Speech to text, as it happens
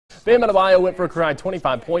Bam Adebayo went for a career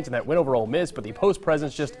 25 points in that win over Ole Miss, but the post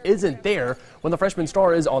presence just isn't there when the freshman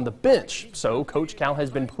star is on the bench. So Coach Cal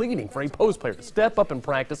has been pleading for a post player to step up in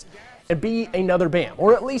practice and be another Bam,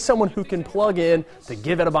 or at least someone who can plug in to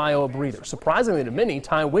give Adebayo a breather. Surprisingly to many,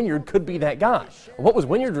 Tai Wynyard could be that guy. What was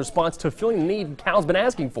Wynyard's response to feeling the need Cal's been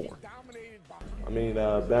asking for? I mean,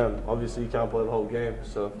 Bam, obviously you can't play the whole game,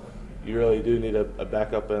 so you really do need a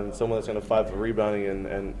backup and someone that's going to fight for rebounding.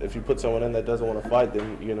 And if you put someone in that doesn't want to fight,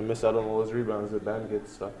 then you're going to miss out on all those rebounds that Bam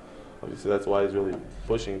gets. So obviously that's why he's really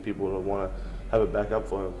pushing people to want to have a backup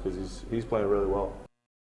for him, because he's playing really well.